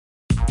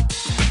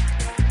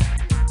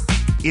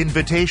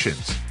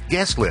invitations,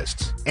 guest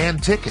lists,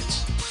 and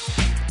tickets.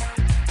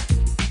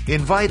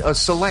 Invite a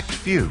select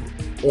few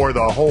or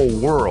the whole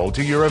world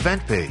to your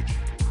event page.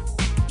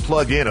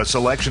 Plug in a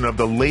selection of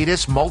the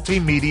latest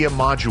multimedia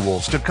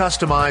modules to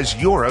customize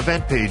your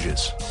event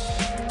pages.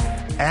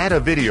 Add a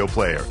video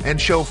player and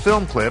show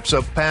film clips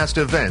of past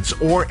events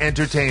or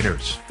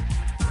entertainers.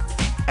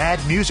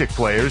 Add music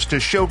players to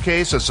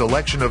showcase a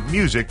selection of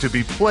music to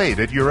be played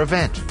at your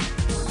event.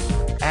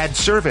 Add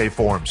survey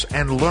forms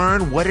and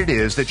learn what it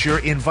is that your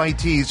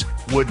invitees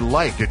would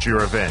like at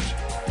your event.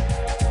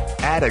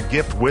 Add a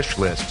gift wish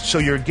list so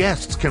your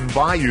guests can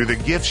buy you the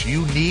gifts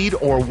you need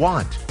or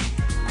want.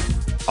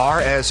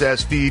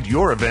 RSS feed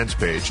your events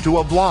page to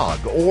a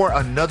blog or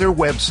another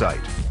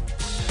website.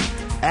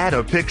 Add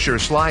a picture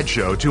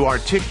slideshow to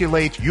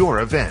articulate your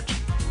event.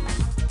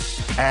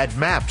 Add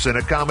maps and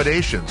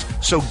accommodations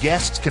so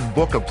guests can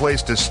book a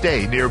place to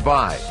stay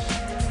nearby.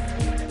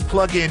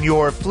 Plug in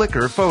your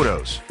Flickr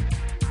photos.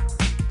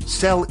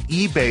 Sell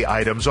eBay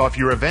items off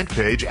your event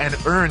page and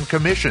earn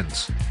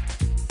commissions.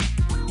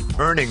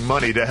 Earning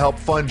money to help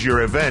fund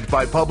your event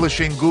by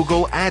publishing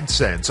Google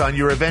AdSense on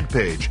your event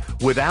page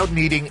without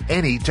needing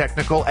any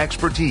technical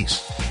expertise.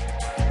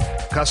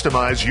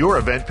 Customize your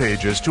event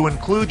pages to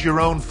include your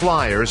own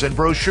flyers and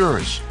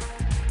brochures.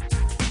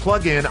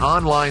 Plug in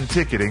online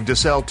ticketing to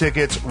sell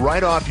tickets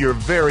right off your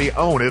very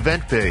own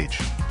event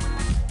page.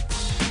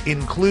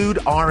 Include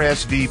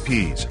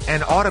RSVPs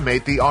and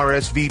automate the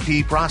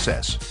RSVP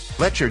process.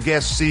 Let your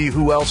guests see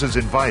who else is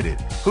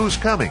invited, who's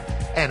coming,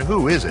 and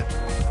who isn't.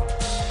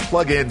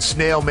 Plug in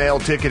snail mail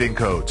ticketing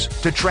codes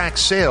to track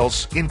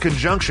sales in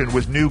conjunction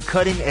with new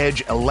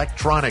cutting-edge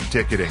electronic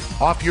ticketing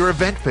off your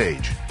event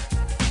page.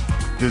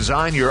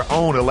 Design your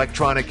own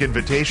electronic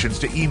invitations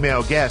to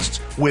email guests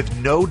with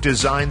no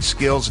design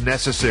skills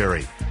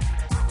necessary.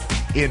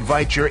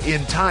 Invite your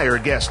entire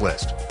guest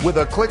list with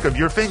a click of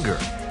your finger.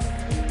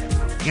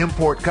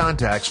 Import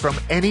contacts from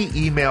any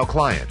email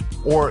client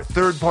or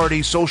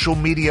third-party social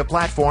media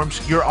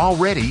platforms you're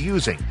already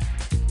using.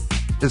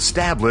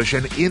 Establish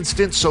an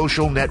instant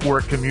social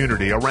network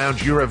community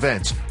around your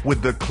events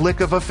with the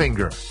click of a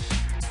finger.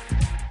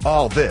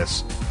 All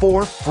this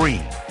for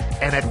free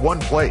and at one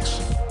place.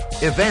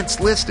 Events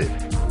listed.